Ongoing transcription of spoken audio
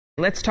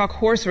Let's talk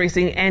horse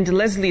racing, and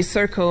Lesley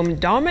Sercombe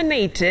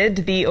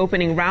dominated the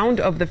opening round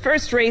of the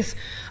first race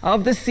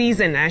of the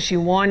season as she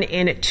won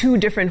in 2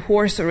 different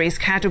horse race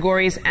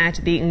categories at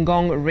the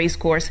Ngong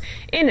Racecourse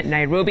in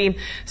Nairobi.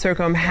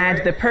 Sercombe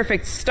had the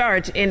perfect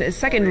start in a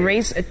second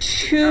race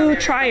to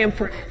triumph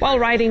while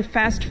riding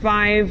Fast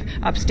 5,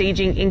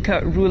 upstaging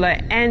Inca, Ruler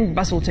and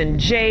Busselton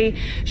J.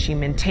 She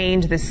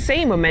maintained the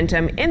same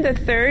momentum in the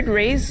third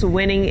race,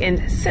 winning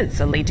in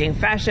scintillating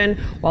fashion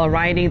while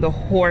riding the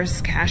horse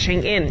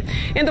cashing in.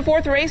 In the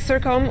fourth race,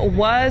 Sercombe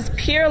was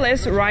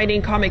peerless,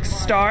 riding Comic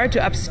Star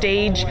to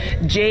upstage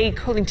J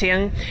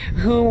Kultiang,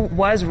 who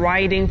was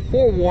riding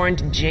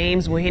forewarned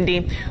James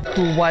Muhindi,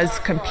 who was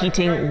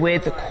competing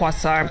with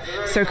quasar.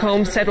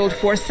 Sercombe settled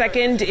for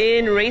second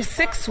in race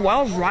 6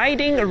 while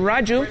riding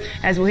Raju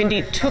as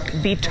Muhindi took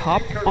the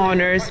top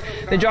honors.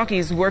 The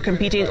jockeys were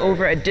competing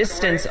over a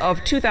distance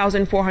of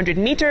 2,400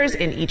 meters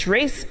in each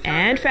race,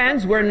 and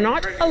fans were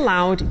not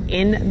allowed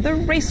in the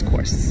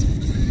racecourse.